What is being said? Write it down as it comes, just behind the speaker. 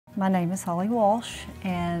My name is Holley Walsh,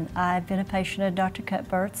 and I've been a patient of Dr.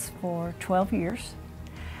 Cutbirth's for 12 years.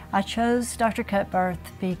 I chose Dr. Cutbirth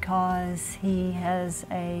because he has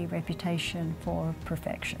a reputation for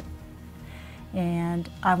perfection, and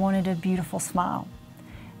I wanted a beautiful smile.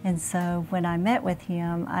 And so when I met with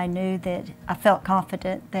him, I knew that I felt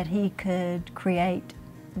confident that he could create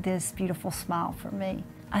this beautiful smile for me.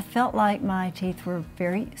 I felt like my teeth were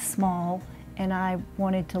very small, and I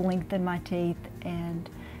wanted to lengthen my teeth, and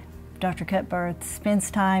Dr. Cutbirth spends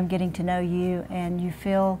time getting to know you, and you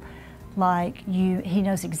feel like he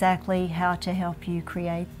knows exactly how to help you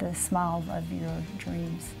create the smile of your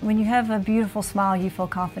dreams. When you have a beautiful smile, you feel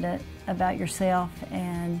confident about yourself,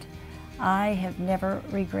 and I have never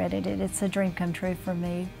regretted it. It's a dream come true for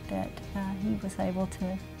me that he was able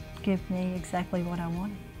to give me exactly what I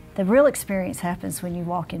wanted. The real experience happens when you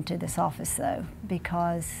walk into this office, though,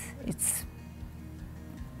 because it's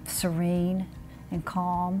serene and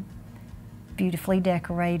calm, beautifully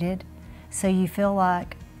decorated, so you feel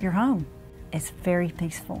like you're home. It's very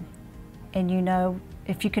peaceful, and you know,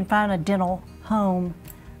 if you can find a dental home,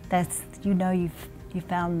 you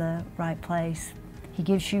found the right place. He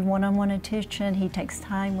gives you one-on-one attention. He takes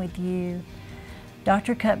time with you.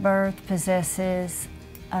 Dr. Cutbirth possesses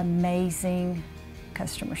amazing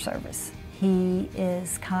customer service. He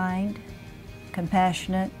is kind,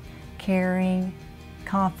 compassionate, caring,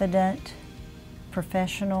 confident,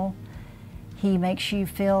 professional. He makes you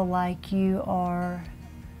feel like you are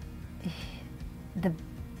the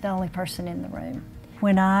only person in the room.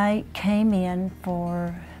 When I came in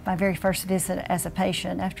for my very first visit as a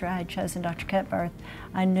patient after I had chosen Dr. Cutbirth,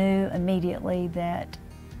 I knew immediately that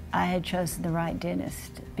I had chosen the right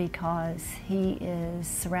dentist because he is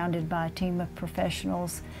surrounded by a team of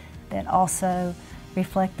professionals that also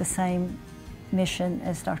reflect the same mission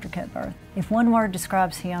as Dr. Cutbirth. If one word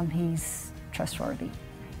describes him, he's trustworthy.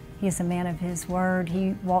 He is a man of his word.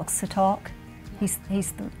 He walks the talk. He's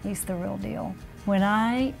the real deal. When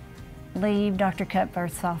I leave Dr.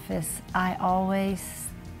 Cutbirth's office, I always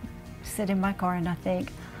sit in my car and I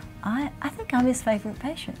think I'm his favorite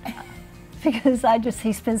patient because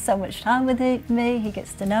he spends so much time with me, he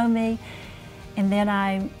gets to know me, and then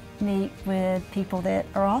I meet with people that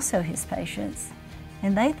are also his patients,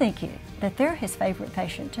 and they think that they're his favorite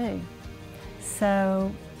patient too.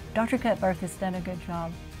 So Dr. Cutbirth has done a good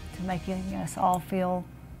job to making us all feel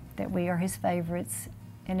that we are his favorites,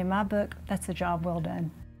 and in my book, that's a job well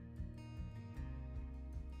done.